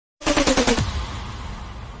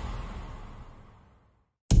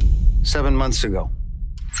7 months ago,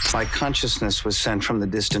 my consciousness was sent from the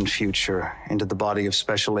distant future into the body of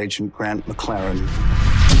Special Agent Grant McLaren.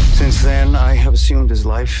 Since then, I have assumed his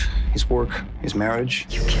life, his work, his marriage.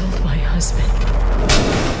 You killed my husband.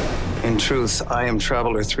 In truth, I am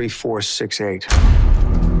Traveler 3468.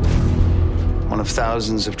 One of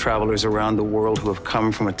thousands of travelers around the world who have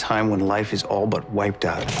come from a time when life is all but wiped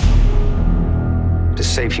out. To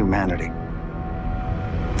save humanity.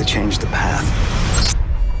 To change the path.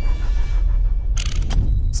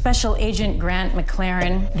 Special Agent Grant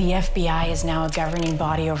McLaren, the FBI is now a governing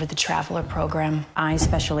body over the Traveler program. I,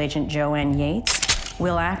 Special Agent Joanne Yates,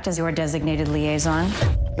 will act as your designated liaison.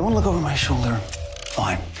 You want to look over my shoulder?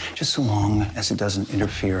 Fine. Just so long as it doesn't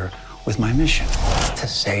interfere with my mission to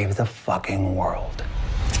save the fucking world.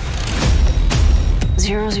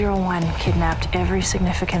 001 kidnapped every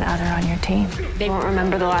significant other on your team. They won't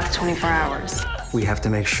remember the last 24 hours. We have to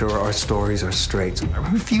make sure our stories are straight.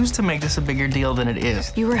 I refuse to make this a bigger deal than it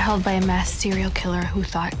is. You were held by a mass serial killer who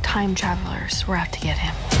thought time travelers were out to get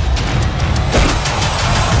him.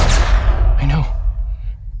 I know.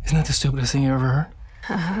 Isn't that the stupidest thing you ever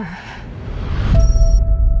heard?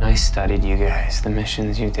 I studied you guys, the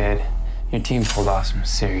missions you did. Your team pulled off some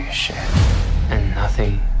serious shit. And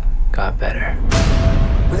nothing got better.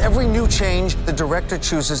 With every new change, the director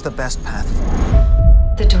chooses the best path.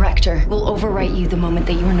 The director will overwrite you the moment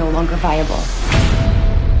that you are no longer viable.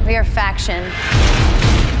 We are faction.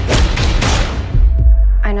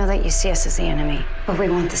 I know that you see us as the enemy, but we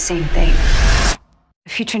want the same thing. The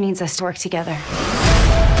future needs us to work together.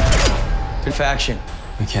 Good faction.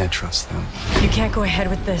 We can't trust them. You can't go ahead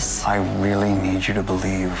with this. I really need you to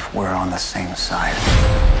believe we're on the same side.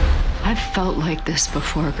 I've felt like this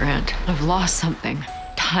before, Grant. I've lost something.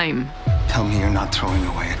 Time. Tell me you're not throwing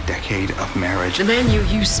away a decade of marriage. The man you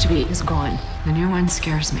used to be is gone. The new one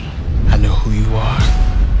scares me. I know who you are.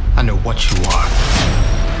 I know what you are.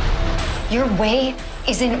 Your way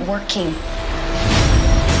isn't working.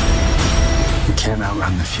 You can't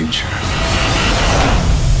outrun the future.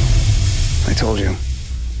 I told you.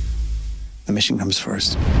 The mission comes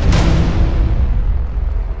first.